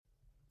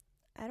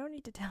I don't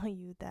need to tell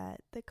you that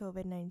the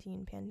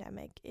COVID-19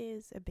 pandemic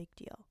is a big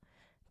deal.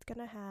 It's going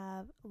to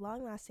have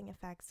long-lasting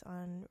effects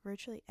on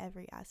virtually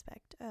every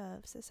aspect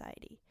of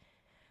society.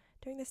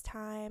 During this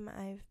time,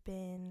 I've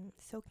been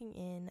soaking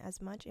in as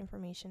much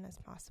information as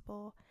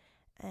possible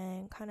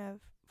and kind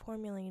of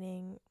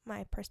formulating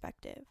my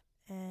perspective.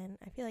 And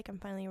I feel like I'm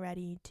finally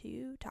ready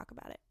to talk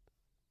about it.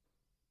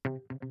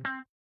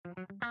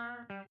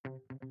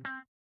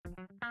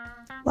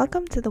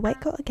 Welcome to the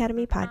White Coat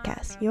Academy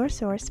podcast, your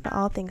source for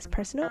all things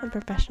personal and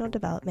professional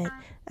development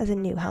as a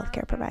new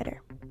healthcare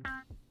provider.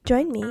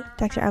 Join me,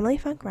 Dr. Emily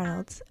Funk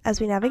Reynolds, as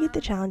we navigate the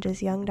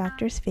challenges young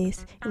doctors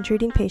face in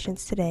treating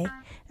patients today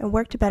and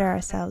work to better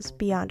ourselves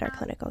beyond our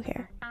clinical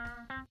care.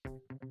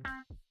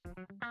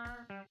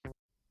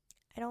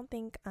 I don't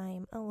think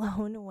I'm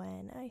alone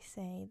when I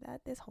say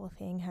that this whole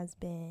thing has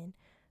been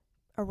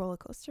a roller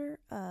coaster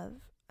of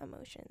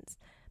emotions.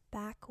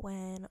 Back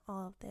when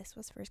all of this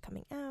was first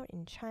coming out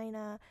in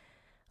China,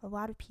 a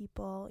lot of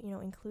people,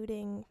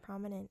 including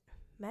prominent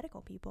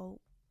medical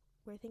people,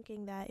 were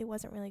thinking that it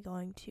wasn't really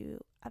going to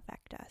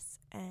affect us.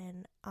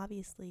 And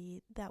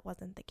obviously that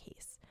wasn't the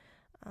case.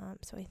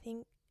 So I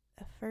think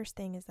the first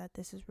thing is that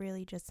this is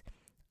really just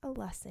a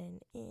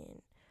lesson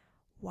in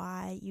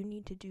why you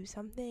need to do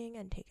something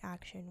and take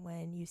action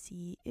when you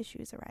see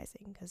issues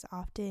arising, because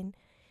often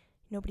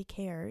nobody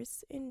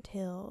cares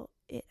until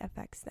it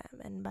affects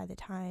them. And by the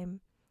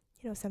time,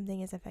 something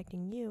is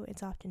affecting you,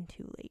 it's often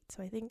too late.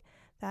 So I think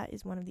that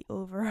is one of the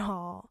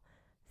overall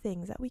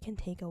things that we can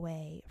take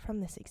away from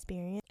this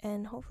experience.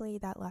 And hopefully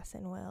that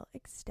lesson will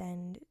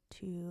extend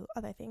to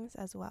other things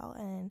as well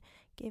and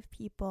give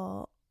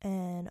people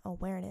an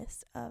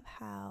awareness of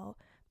how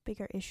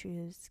bigger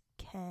issues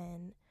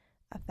can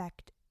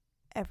affect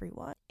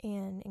everyone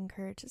and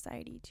encourage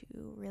society to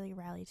really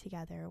rally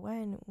together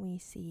when we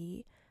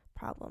see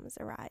problems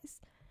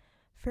arise.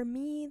 For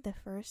me, the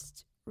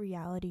first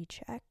reality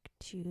check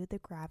to the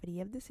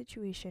gravity of the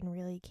situation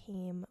really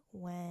came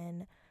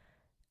when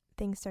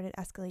things started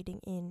escalating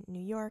in New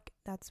York.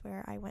 That's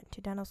where I went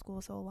to dental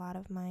school, so a lot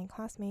of my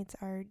classmates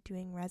are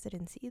doing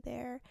residency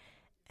there,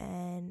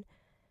 and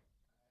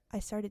I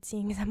started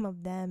seeing some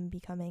of them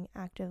becoming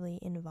actively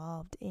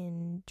involved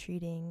in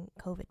treating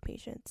COVID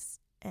patients,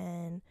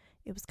 and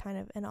it was kind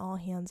of an all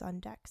hands on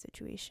deck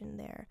situation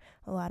there.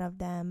 A lot of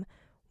them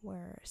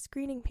were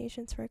screening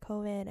patients for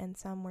COVID, and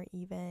some were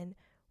even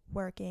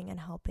working and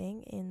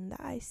helping in the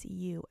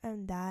ICU,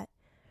 and that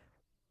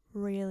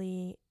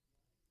really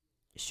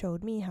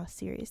showed me how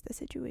serious the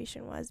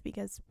situation was,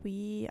 because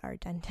we are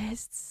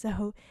dentists,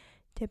 so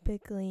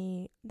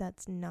typically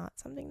that's not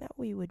something that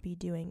we would be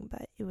doing,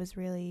 but it was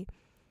really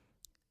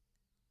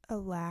a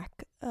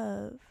lack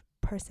of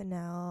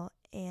personnel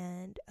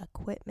and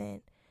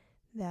equipment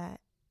that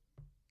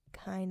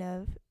kind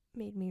of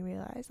made me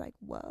realize,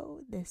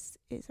 whoa, this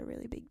is a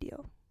really big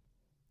deal.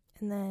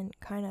 And then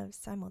kind of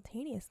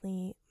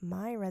simultaneously,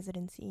 my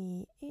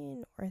residency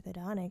in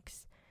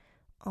orthodontics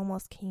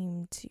almost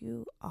came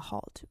to a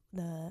halt.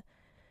 The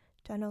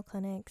dental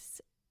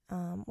clinics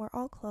were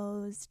all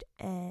closed,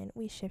 and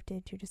we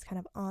shifted to just kind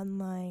of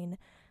online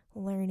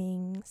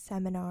learning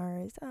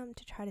seminars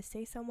to try to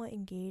stay somewhat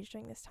engaged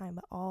during this time,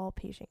 but all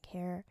patient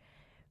care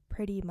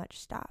pretty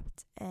much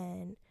stopped.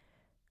 And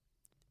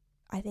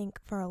I think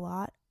for a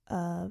lot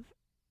of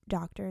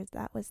doctors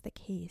that was the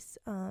case.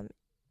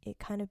 It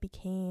kind of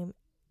became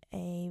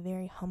a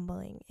very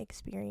humbling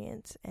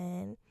experience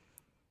and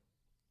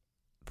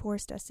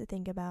forced us to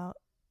think about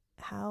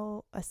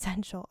how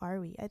essential are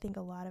we. I think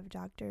a lot of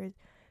doctors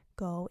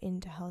go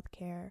into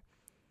healthcare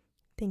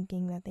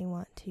thinking that they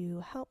want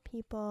to help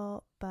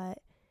people, but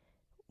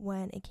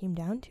when it came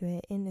down to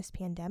it in this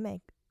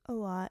pandemic, a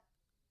lot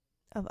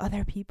of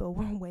other people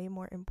were way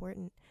more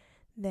important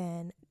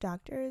than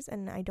doctors.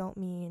 And I don't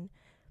mean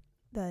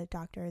the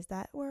doctors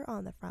that were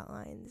on the front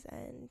lines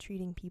and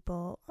treating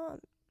people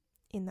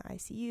in the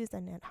ICUs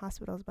and at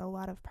hospitals, but a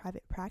lot of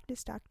private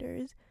practice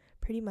doctors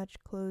pretty much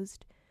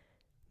closed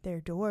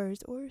their doors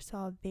or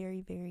saw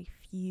very, very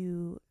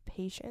few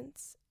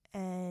patients.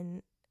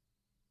 And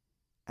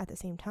at the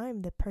same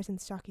time, the person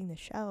stocking the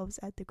shelves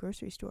at the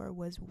grocery store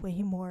was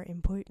way more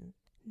important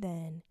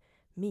than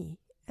me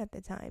at the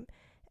time.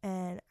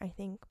 And I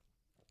think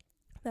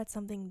that's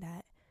something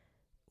that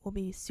will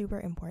be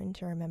super important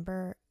to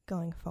remember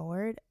going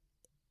forward.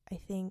 I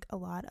think a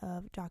lot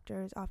of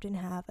doctors often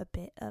have a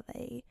bit of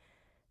a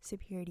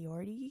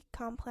superiority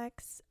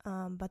complex,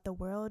 but the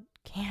world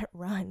can't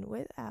run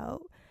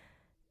without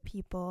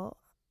people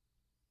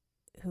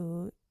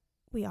who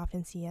we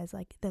often see as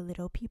the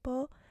little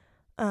people,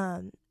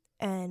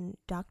 and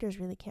doctors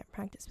really can't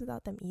practice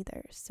without them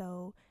either.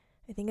 So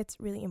I think it's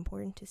really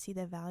important to see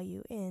the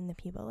value in the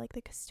people like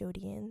the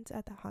custodians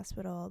at the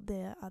hospital,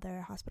 the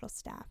other hospital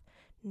staff,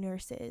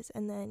 nurses,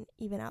 and then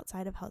even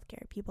outside of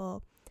healthcare,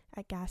 people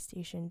at gas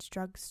stations,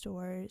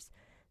 drugstores,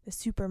 the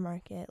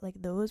supermarket.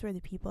 Those were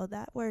the people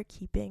that were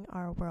keeping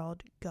our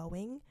world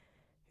going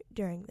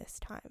during this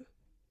time.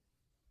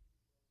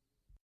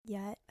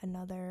 Yet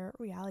another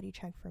reality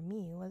check for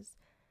me was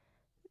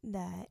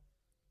that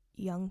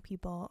young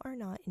people are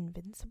not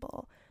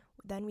invincible.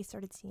 Then we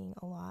started seeing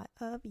a lot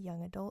of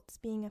young adults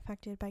being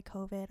affected by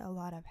COVID. A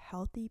lot of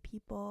healthy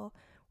people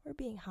were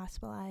being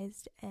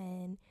hospitalized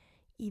and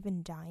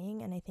even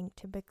dying. And I think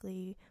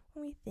typically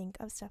when we think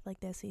of stuff like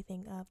this, we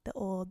think of the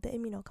old, the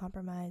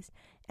immunocompromised,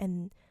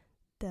 and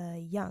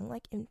the young,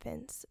 like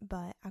infants.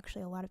 But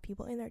actually, a lot of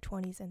people in their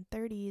 20s and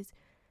 30s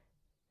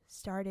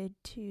started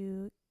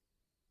to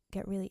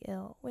get really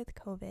ill with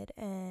COVID.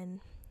 And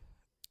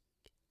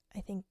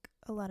I think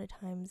a lot of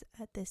times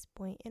at this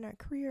point in our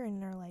career and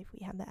in our life,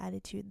 we have the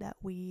attitude that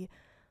we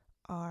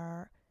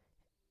are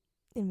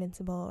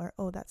invincible, or,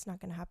 oh, that's not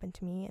going to happen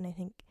to me. And I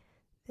think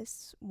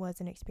this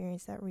was an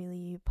experience that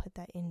really put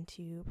that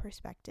into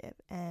perspective.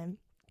 And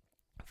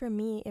for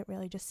me, it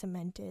really just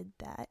cemented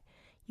that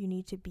you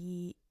need to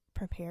be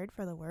prepared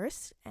for the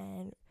worst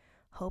and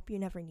hope you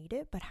never need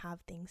it, but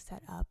have things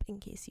set up in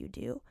case you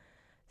do.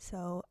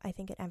 So I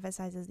think it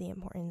emphasizes the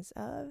importance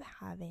of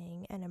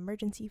having an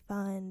emergency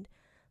fund,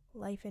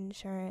 life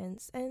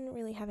insurance, and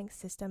really having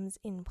systems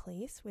in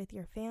place with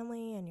your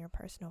family and your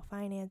personal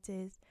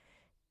finances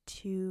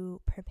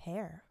to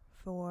prepare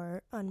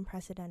for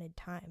unprecedented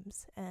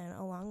times. And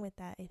along with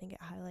that, I think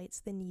it highlights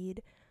the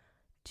need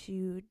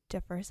to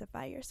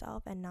diversify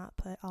yourself and not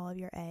put all of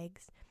your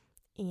eggs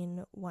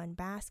in one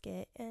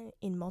basket and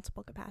in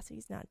multiple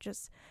capacities, not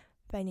just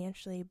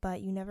financially,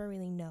 but you never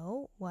really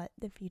know what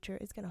the future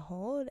is going to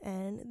hold.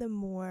 And the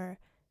more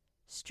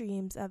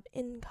streams of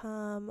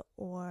income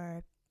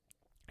or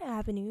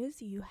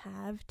avenues you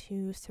have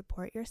to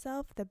support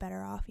yourself, the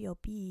better off you'll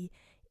be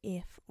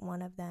if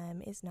one of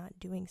them is not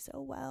doing so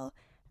well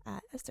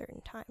at a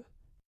certain time.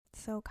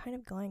 So kind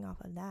of going off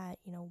of that,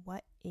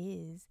 what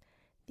is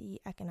the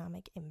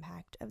economic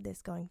impact of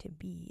this going to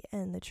be?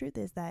 And the truth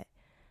is that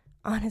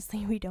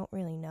honestly, we don't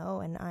really know,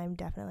 and I'm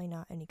definitely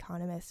not an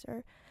economist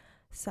or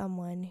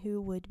someone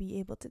who would be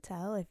able to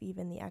tell if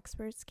even the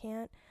experts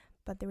can't.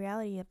 But the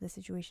reality of the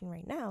situation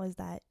right now is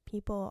that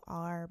people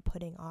are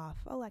putting off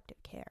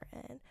elective care,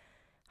 and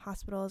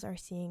hospitals are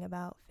seeing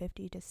about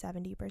 50 to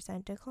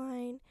 70%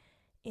 decline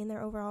in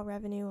their overall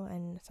revenue,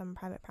 and some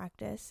private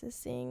practice is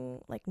seeing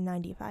like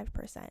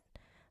 95%.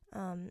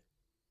 And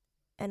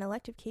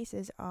elective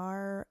cases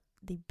are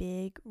the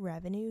big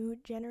revenue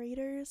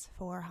generators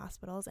for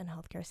hospitals and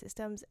healthcare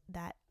systems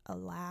that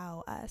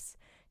allow us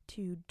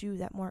to do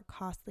that more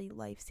costly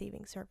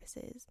life-saving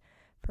services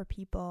for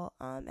people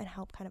and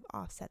help kind of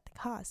offset the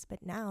costs.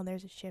 But now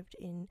there's a shift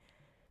in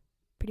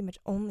pretty much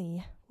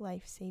only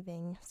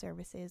life-saving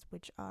services,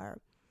 which are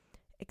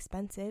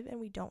expensive, and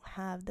we don't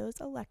have those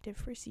elective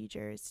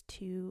procedures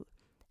to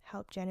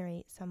help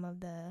generate some of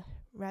the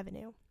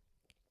revenue.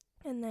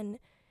 And then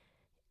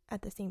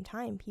at the same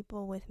time,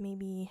 people with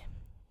maybe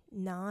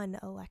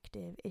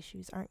non-elective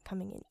issues aren't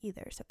coming in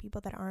either. So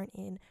people that aren't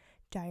in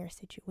dire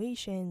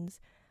situations,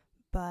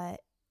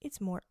 but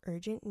it's more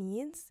urgent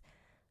needs,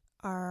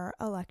 are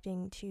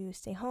electing to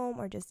stay home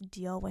or just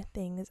deal with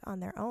things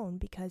on their own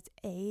because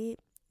A,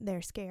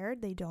 they're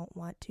scared, they don't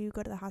want to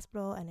go to the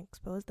hospital and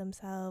expose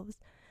themselves,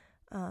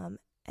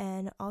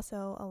 and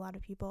also a lot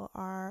of people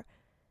are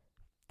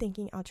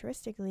thinking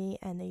altruistically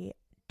and they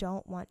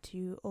don't want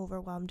to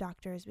overwhelm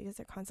doctors because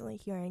they're constantly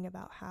hearing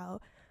about how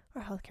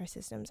our healthcare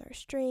systems are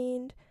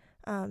strained.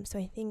 So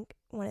I think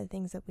one of the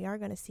things that we are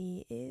going to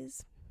see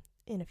is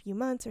in a few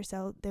months or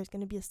so, there's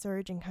going to be a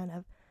surge in kind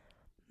of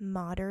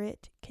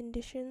moderate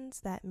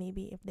conditions that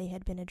maybe if they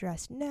had been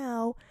addressed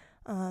now,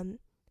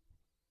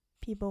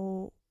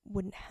 people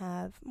wouldn't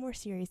have more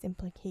serious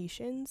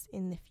implications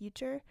in the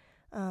future.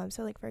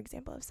 So like, for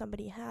example, if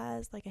somebody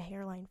has like a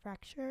hairline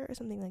fracture or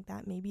something like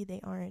that, maybe they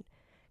aren't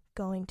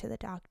going to the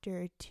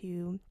doctor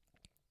to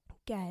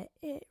get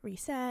it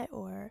reset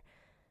or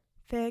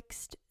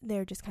fixed.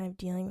 They're just kind of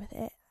dealing with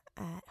it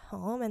at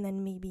home, and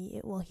then maybe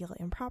it will heal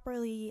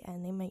improperly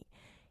and they might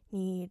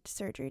need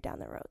surgery down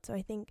the road. So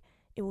I think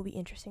it will be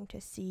interesting to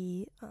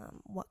see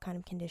what kind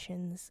of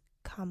conditions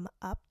come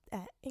up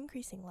at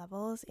increasing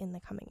levels in the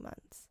coming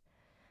months.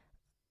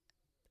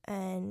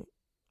 And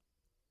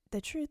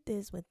the truth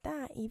is with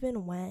that,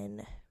 even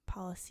when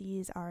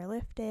policies are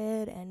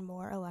lifted and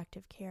more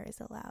elective care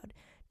is allowed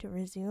to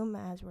resume,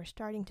 as we're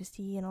starting to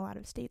see in a lot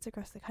of states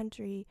across the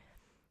country,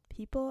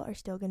 people are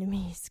still going to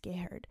be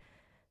scared.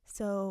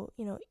 So,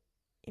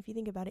 if you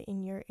think about it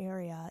in your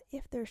area,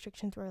 if the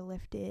restrictions were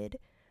lifted,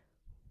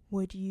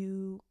 would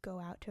you go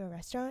out to a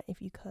restaurant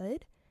if you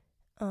could?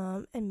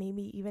 And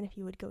maybe even if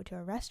you would go to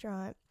a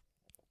restaurant,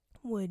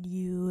 would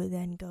you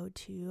then go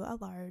to a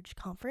large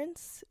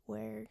conference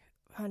where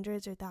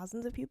hundreds or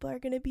thousands of people are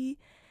going to be?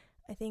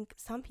 I think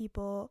some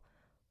people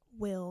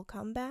will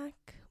come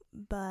back,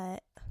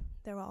 but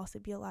there will also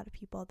be a lot of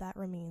people that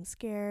remain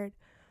scared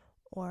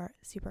or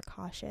super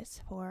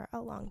cautious for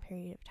a long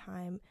period of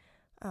time.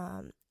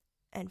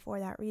 And for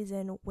that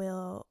reason,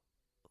 will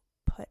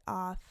put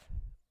off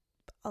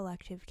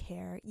elective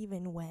care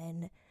even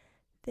when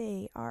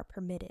they are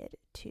permitted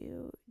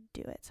to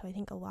do it. So I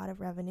think a lot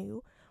of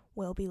revenue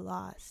will be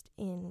lost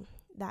in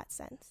that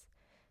sense.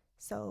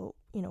 So,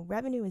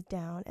 revenue is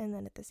down, and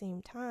then at the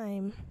same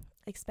time,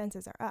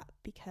 expenses are up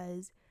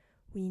because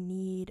we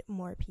need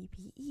more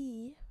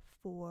PPE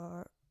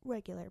for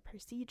regular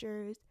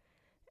procedures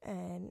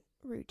and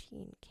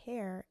routine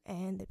care,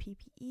 and the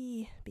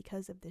PPE,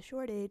 because of the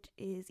shortage,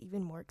 is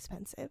even more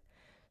expensive.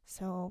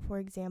 So, for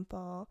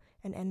example,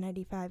 an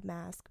N95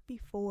 mask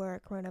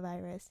before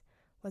coronavirus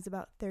was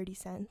about 30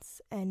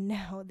 cents, and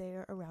now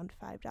they're around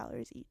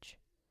 $5 each.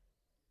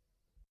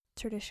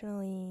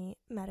 Traditionally,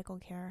 medical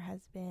care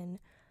has been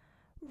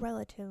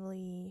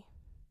relatively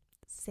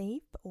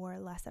safe or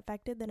less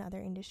affected than other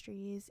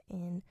industries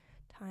in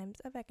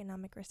times of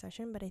economic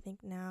recession, but I think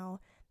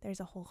now there's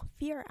a whole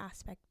fear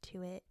aspect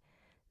to it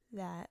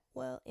that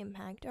will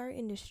impact our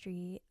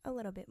industry a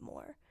little bit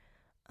more.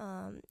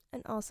 And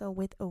also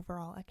with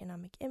overall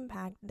economic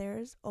impact,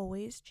 there's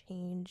always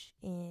change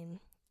in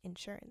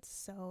insurance.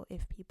 So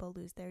if people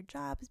lose their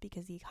jobs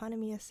because the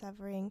economy is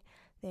suffering,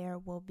 there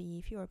will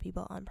be fewer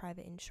people on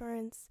private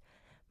insurance,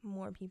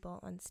 more people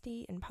on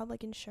state and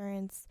public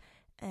insurance,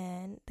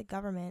 and the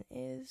government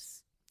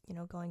is,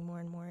 going more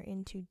and more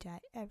into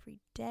debt every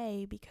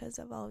day because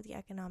of all of the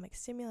economic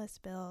stimulus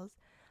bills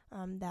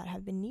that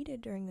have been needed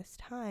during this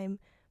time.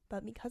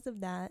 But because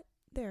of that,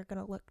 they're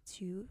going to look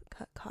to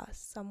cut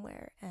costs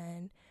somewhere,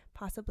 and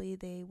possibly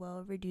they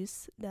will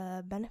reduce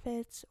the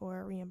benefits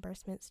or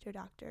reimbursements to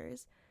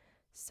doctors.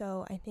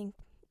 So I think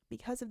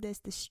because of this,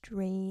 the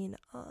strain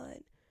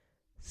on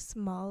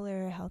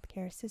smaller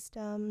healthcare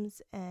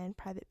systems and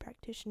private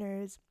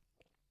practitioners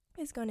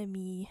is going to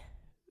be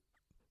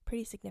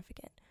pretty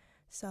significant.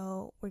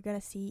 So we're going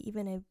to see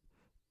even a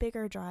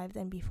bigger drive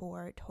than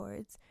before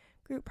towards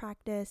group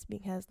practice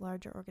because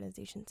larger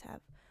organizations have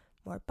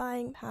more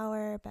buying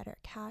power, better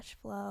cash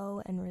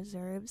flow, and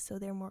reserves, so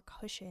they're more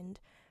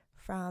cushioned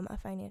from a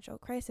financial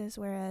crisis,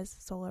 whereas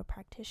solo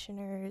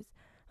practitioners,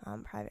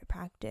 private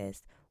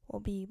practice, will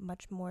be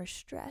much more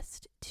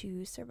stressed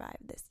to survive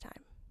this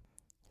time.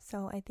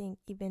 So I think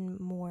even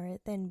more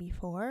than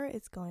before,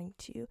 it's going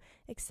to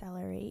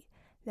accelerate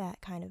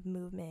that kind of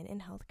movement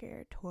in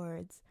healthcare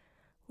towards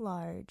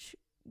large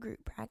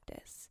group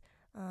practice.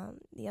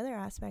 The other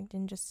aspect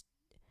in just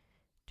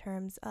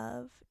terms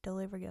of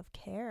delivery of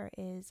care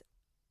is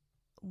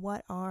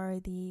what are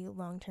the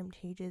long-term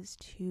changes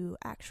to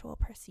actual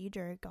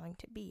procedure going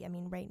to be? I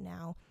mean, right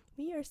now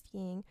we are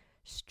seeing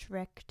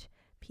strict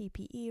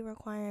PPE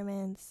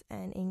requirements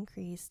and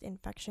increased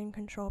infection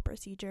control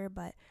procedure,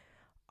 but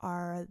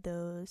are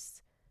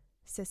those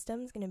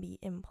systems going to be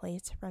in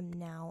place from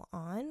now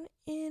on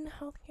in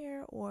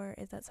healthcare, or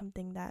is that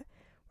something that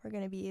we're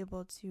going to be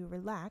able to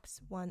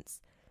relax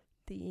once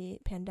the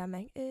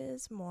pandemic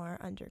is more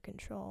under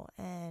control?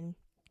 And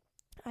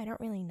I don't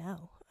really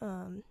know.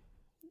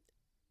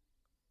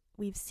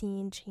 We've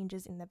seen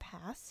changes in the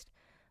past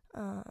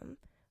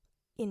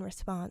in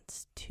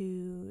response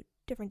to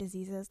different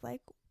diseases,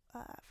 like,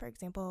 for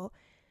example,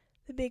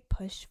 the big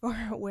push for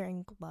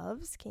wearing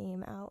gloves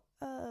came out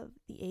of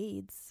the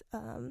AIDS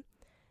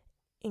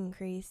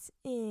increase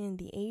in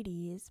the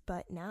 80s,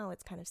 but now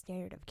it's kind of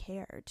standard of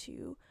care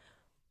to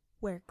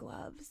wear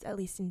gloves, at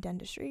least in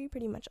dentistry,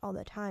 pretty much all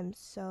the time.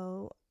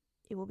 So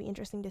it will be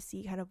interesting to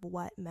see kind of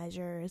what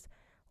measures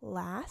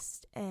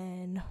last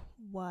and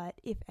what,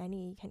 if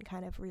any, can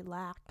kind of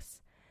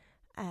relax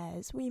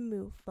as we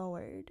move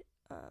forward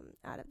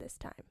out of this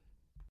time.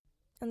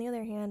 On the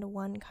other hand,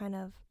 one kind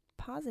of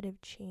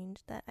positive change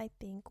that I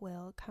think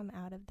will come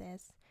out of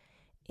this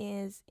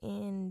is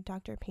in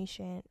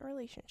doctor-patient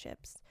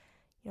relationships.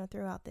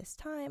 Throughout this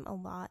time, a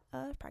lot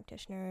of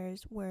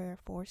practitioners were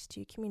forced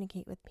to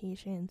communicate with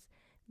patients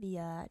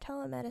via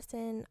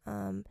telemedicine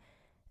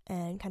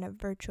and kind of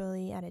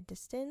virtually at a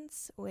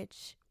distance,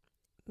 which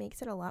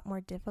makes it a lot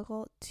more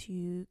difficult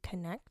to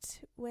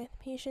connect with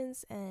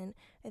patients. And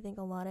I think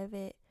a lot of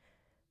it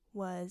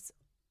was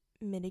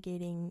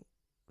mitigating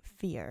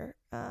fear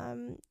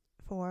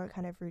for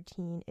kind of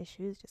routine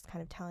issues, just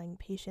kind of telling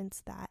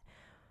patients that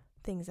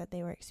things that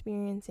they were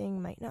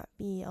experiencing might not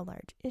be a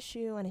large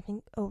issue. And I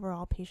think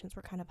overall patients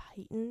were kind of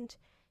heightened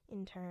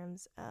in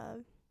terms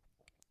of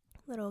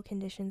little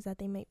conditions that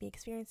they might be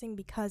experiencing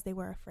because they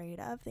were afraid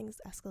of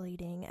things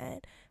escalating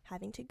and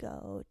having to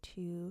go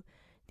to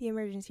the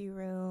emergency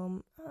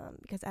room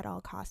because at all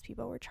costs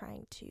people were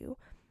trying to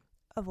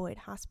avoid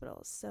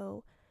hospitals.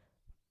 So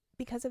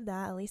because of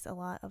that, at least a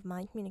lot of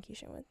my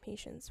communication with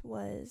patients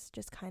was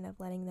just kind of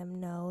letting them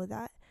know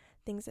that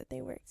things that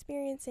they were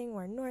experiencing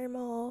were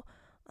normal,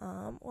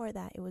 or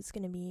that it was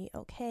going to be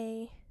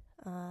okay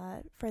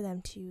for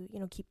them to,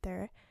 keep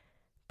their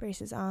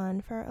braces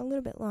on for a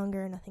little bit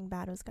longer. Nothing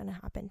bad was going to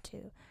happen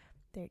to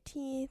their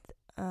teeth.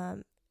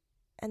 And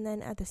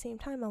then at the same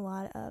time, a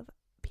lot of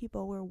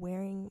people were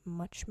wearing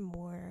much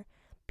more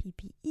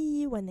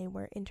PPE when they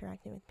were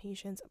interacting with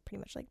patients. Pretty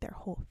much like their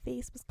whole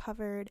face was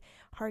covered,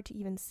 hard to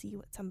even see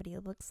what somebody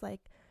looks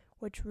like,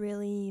 which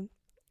really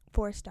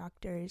forced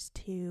doctors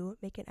to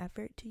make an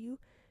effort to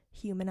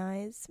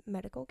humanize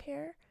medical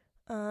care.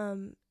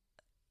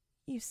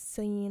 You've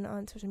seen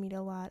on social media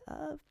a lot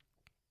of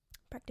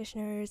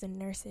practitioners and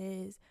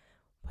nurses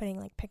putting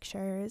like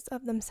pictures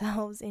of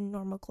themselves in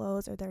normal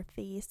clothes or their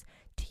face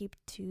taped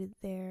to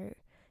their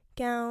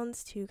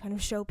gowns to kind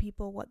of show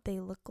people what they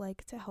look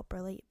like to help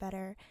relate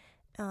better.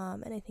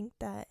 And I think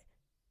that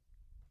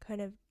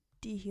kind of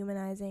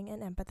dehumanizing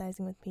and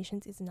empathizing with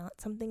patients is not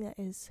something that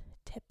is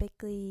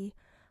typically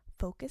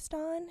focused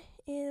on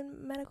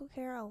in medical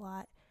care. A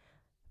lot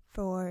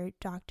for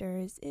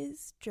doctors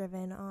is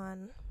driven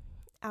on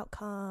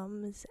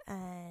outcomes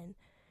and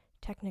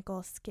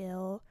technical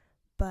skill,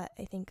 but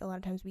I think a lot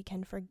of times we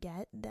can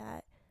forget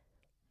that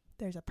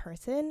there's a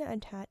person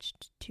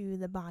attached to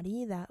the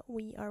body that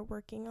we are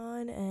working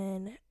on,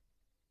 and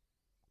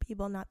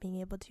people not being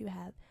able to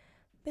have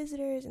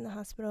visitors in the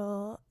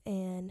hospital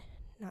and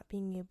not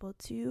being able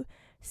to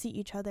see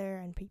each other,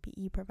 and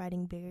PPE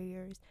providing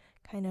barriers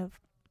kind of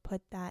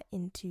put that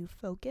into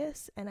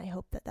focus. And I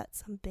hope that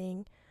that's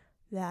something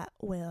that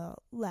will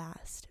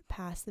last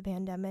past the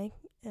pandemic,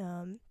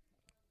 and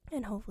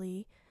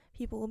hopefully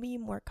people will be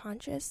more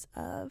conscious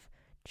of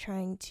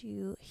trying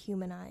to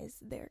humanize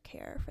their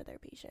care for their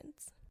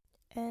patients.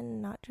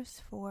 And not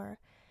just for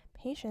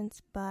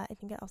patients, but I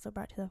think it also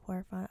brought to the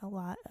forefront a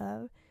lot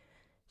of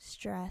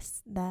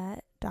stress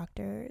that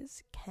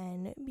doctors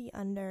can be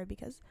under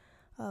because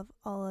of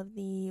all of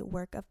the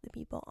work of the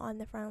people on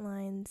the front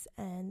lines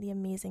and the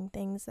amazing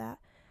things that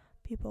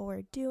people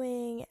were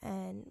doing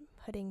and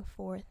putting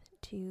forth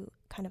to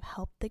kind of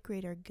help the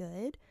greater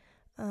good.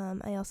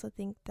 I also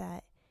think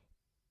that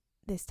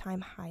this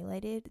time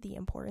highlighted the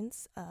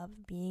importance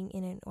of being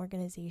in an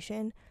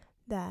organization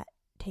that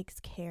takes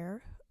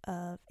care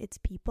of its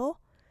people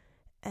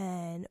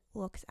and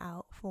looks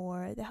out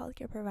for the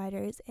healthcare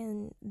providers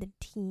and the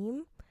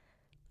team.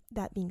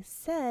 That being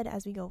said,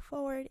 as we go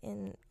forward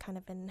in kind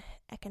of an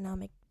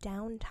economic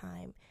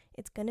downtime,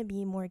 it's going to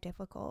be more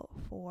difficult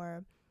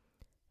for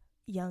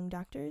young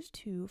doctors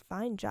to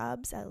find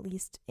jobs, at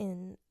least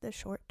in the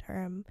short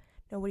term.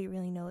 Nobody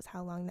really knows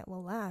how long that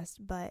will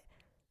last, but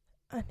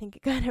I think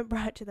it kind of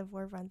brought to the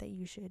forefront that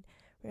you should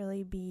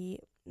really be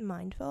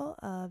mindful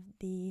of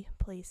the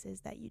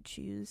places that you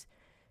choose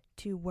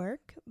to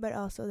work, but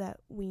also that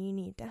we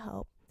need to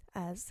help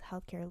as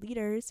healthcare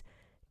leaders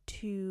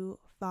to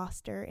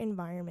foster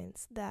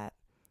environments that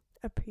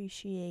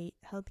appreciate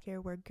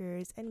healthcare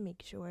workers and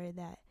make sure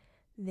that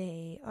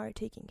they are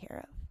taken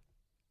care of.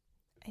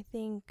 I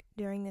think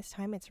during this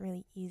time it's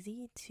really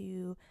easy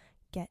to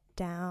get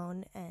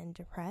down and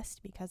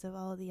depressed because of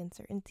all of the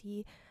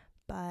uncertainty,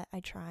 but I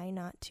try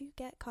not to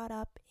get caught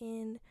up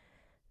in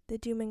the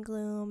doom and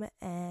gloom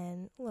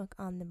and look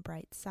on the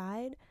bright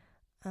side.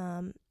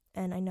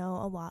 And I know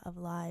a lot of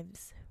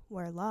lives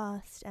were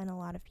lost and a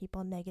lot of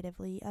people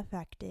negatively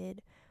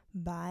affected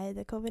by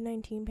the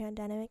COVID-19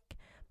 pandemic,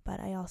 but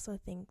I also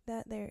think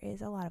that there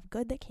is a lot of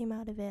good that came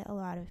out of it, a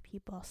lot of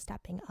people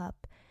stepping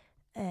up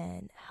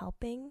and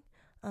helping.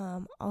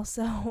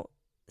 Also,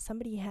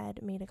 somebody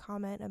had made a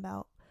comment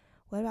about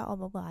what about all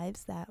the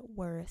lives that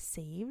were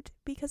saved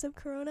because of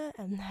Corona,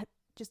 and that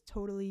just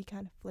totally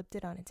kind of flipped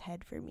it on its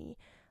head for me.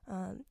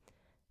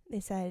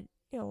 They said,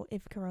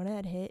 if Corona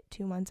had hit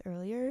 2 months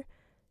earlier,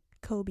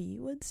 Kobe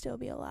would still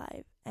be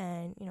alive.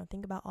 And,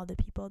 think about all the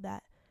people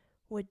that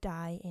would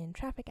die in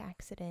traffic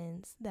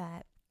accidents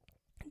that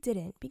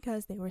didn't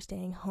because they were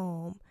staying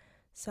home.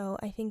 So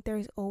I think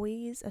there's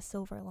always a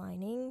silver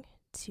lining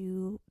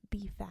to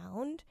be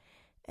found.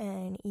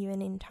 And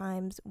even in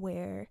times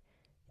where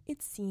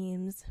it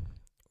seems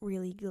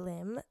really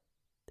glim,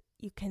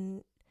 you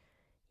can't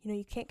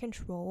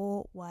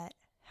control what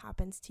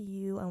happens to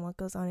you and what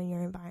goes on in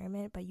your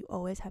environment, but you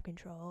always have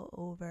control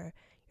over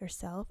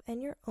yourself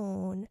and your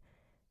own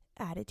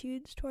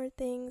attitudes toward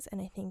things.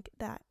 And I think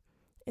that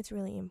it's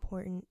really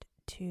important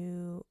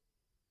to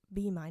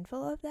be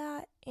mindful of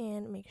that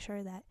and make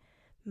sure that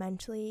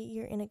mentally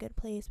you're in a good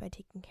place by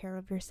taking care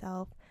of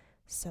yourself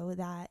so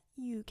that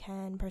you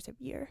can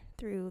persevere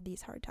through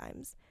these hard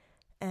times.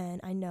 And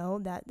I know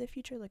that the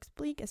future looks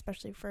bleak,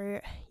 especially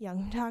for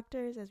young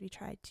doctors as we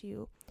try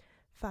to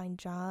find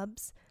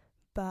jobs,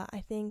 but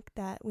I think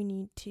that we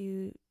need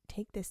to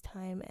take this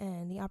time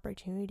and the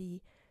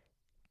opportunity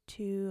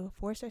to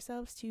force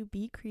ourselves to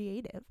be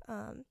creative.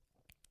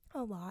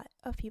 A lot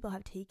of people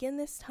have taken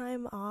this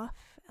time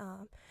off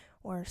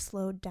or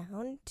slowed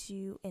down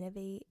to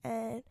innovate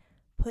and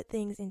put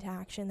things into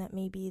action that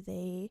maybe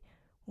they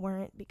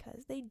weren't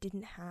because they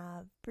didn't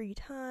have free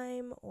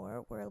time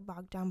or were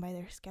bogged down by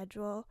their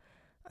schedule.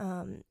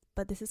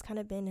 But this has kind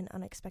of been an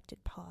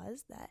unexpected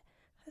pause that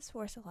has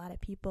forced a lot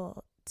of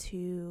people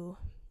to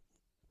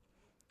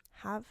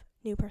have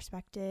new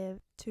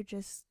perspective, to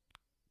just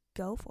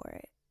go for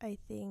it. I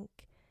think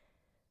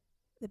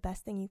the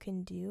best thing you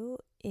can do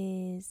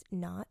is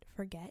not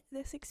forget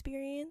this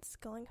experience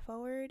going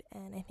forward.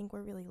 And I think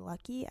we're really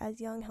lucky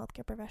as young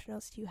healthcare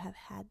professionals to have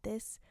had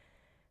this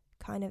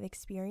kind of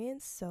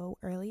experience so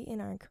early in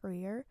our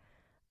career,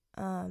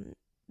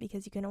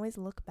 because you can always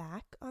look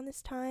back on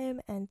this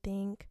time and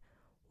think,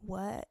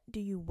 what do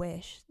you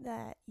wish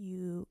that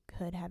you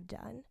could have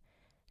done?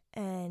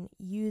 And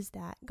use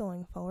that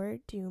going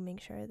forward to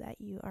make sure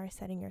that you are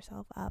setting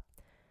yourself up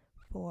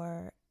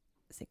for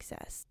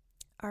success.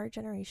 Our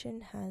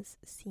generation has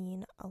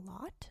seen a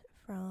lot,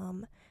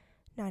 from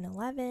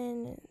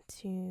 9/11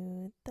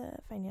 to the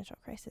financial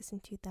crisis in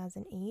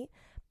 2008,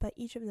 but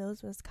each of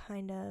those was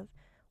kind of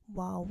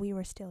while we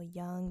were still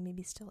young,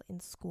 maybe still in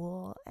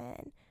school,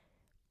 and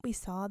we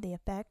saw the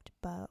effect,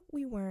 but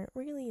we weren't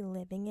really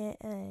living it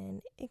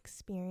and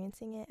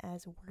experiencing it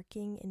as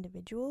working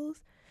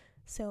individuals.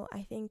 So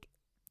I think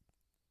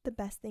the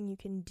best thing you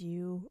can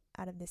do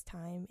out of this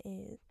time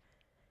is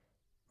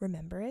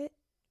remember it,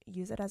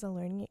 use it as a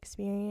learning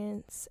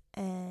experience,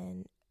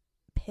 and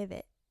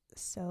pivot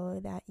so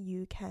that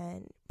you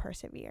can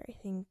persevere. I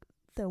think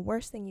the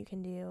worst thing you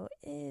can do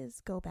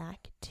is go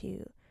back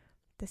to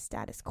the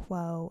status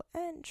quo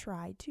and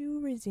try to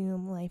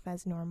resume life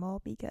as normal,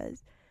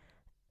 because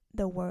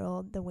the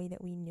world, the way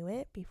that we knew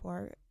it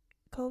before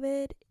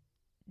COVID,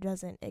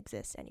 doesn't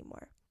exist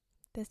anymore.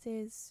 This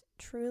is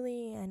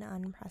truly an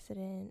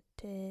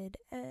unprecedented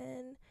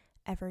and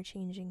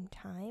ever-changing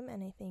time,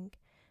 and I think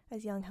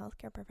as young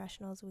healthcare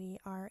professionals, we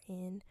are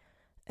in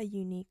a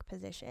unique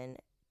position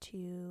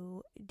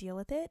to deal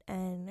with it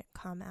and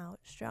come out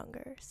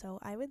stronger. So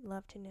I would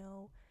love to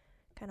know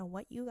kind of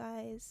what you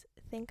guys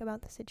think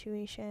about the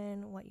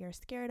situation, what you're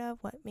scared of,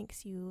 what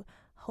makes you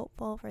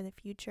hopeful for the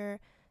future.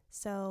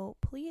 So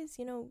please,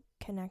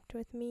 connect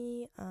with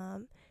me.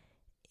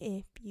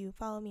 If you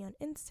follow me on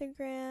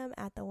Instagram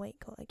at the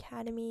White Coat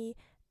Academy,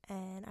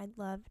 and I'd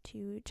love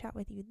to chat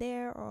with you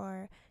there,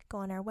 or go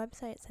on our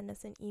website, send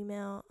us an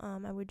email.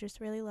 I would just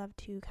really love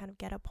to kind of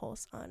get a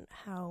pulse on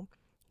how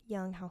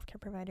young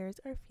healthcare providers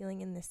are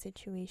feeling in this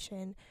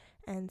situation,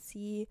 and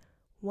see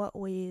what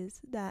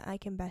ways that I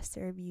can best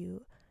serve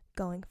you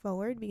going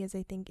forward, because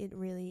I think it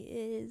really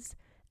is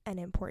an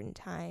important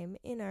time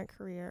in our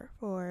career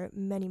for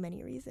many,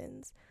 many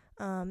reasons.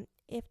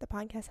 If the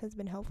podcast has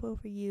been helpful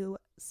for you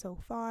so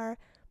far,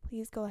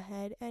 please go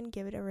ahead and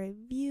give it a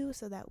review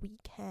so that we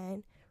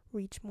can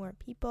reach more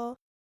people.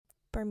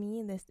 For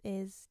me, this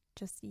is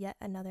just yet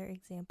another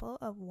example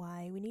of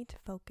why we need to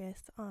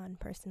focus on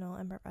personal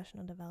and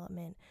professional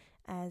development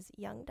as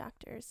young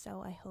doctors.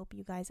 So I hope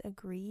you guys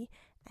agree,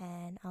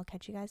 and I'll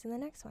catch you guys in the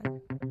next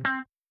one.